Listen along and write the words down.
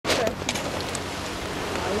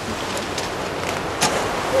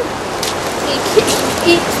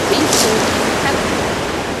It's peaceful.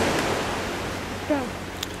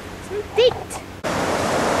 Som ditt.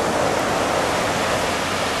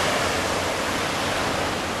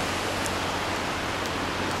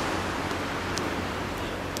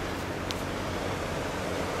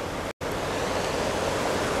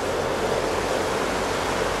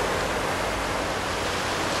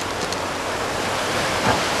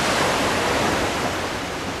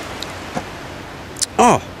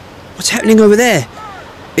 Oh, what's happening over there?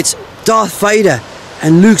 It's Darth Vader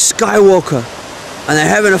and Luke Skywalker, and they're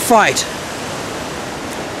having a fight.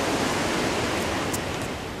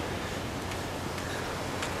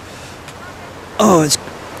 Oh,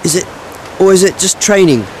 is it just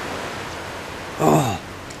training? Oh,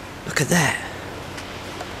 look at that.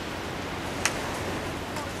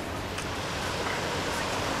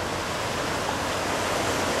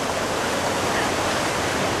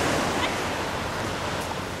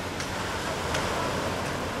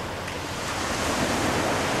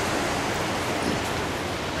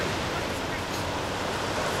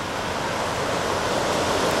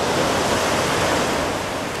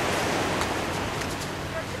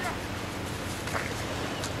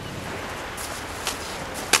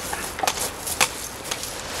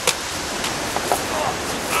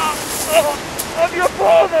 I'm your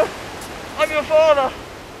father! I'm your father!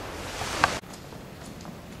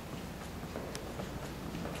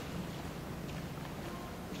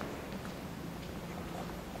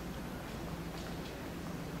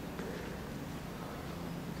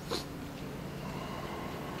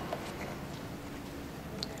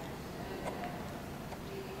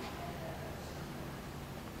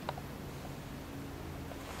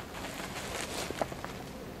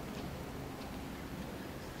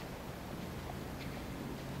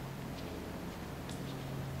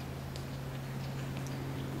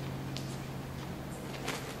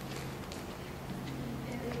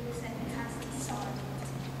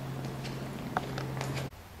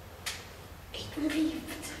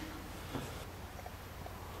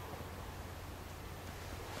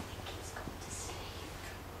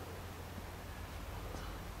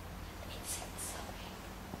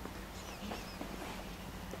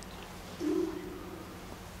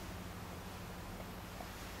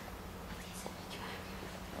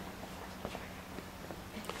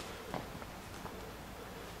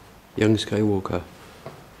 Young Skywalker,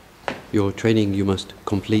 your training you must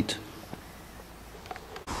complete.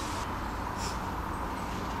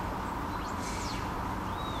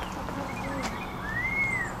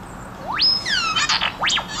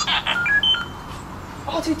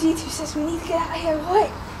 R2-D2 says we need to get out of here,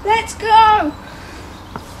 right? Let's go!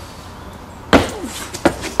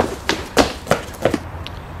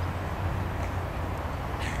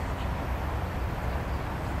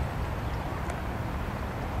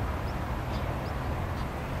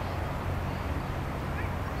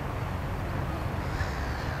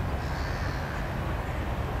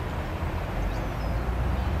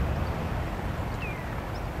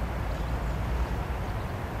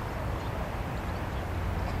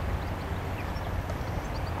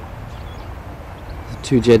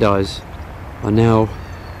 Two Jedis are now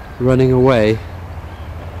running away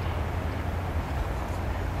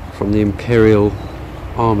from the Imperial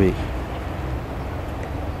Army.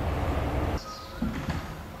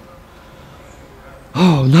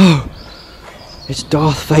 Oh no! It's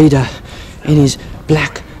Darth Vader in his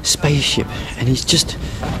black spaceship, and he's just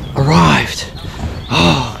arrived.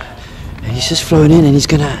 Oh, and he's just flown in and he's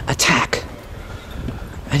gonna attack.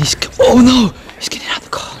 And oh no! He's getting out of the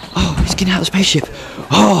car. Oh, he's getting out of the spaceship.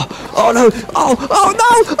 Oh, oh no! Oh, oh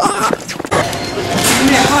no! Ah.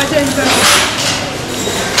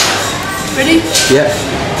 Ready? Yeah.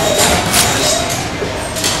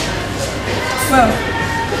 Well,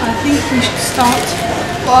 I think we should start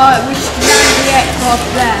we should land the aircraft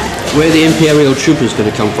there. Where are the Imperial troopers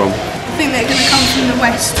going to come from? I think they're going to come from the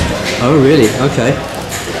west. Oh really? Okay.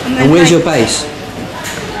 And where's your base?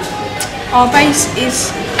 Our base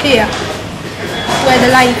is here, where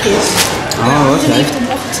the lake is. Oh, okay. Underneath the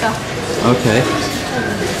water. Okay.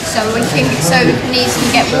 So we can easily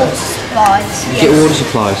get water supplies. Get water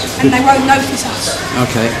supplies. And they won't notice us.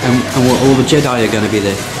 Okay. And what, all the Jedi are going to be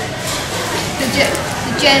there?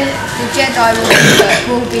 The Jedi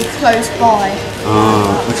will be close by.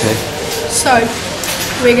 Oh, okay. So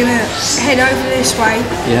we're going to head over this way.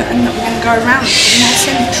 Yeah. And we're going to go around. We're going to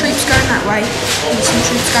send troops going that way and some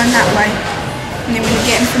troops going that way. And then we're going to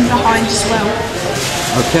get them from behind as well.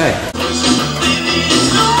 Okay.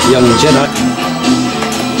 Young Jedi.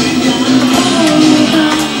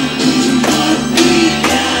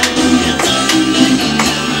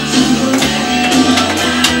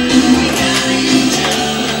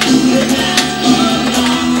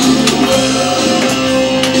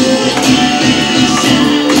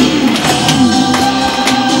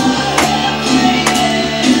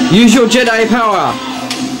 Use your Jedi power.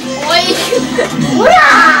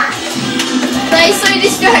 They're so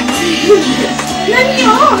distracting. No, you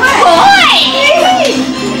are. Oi!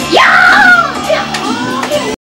 Yeah!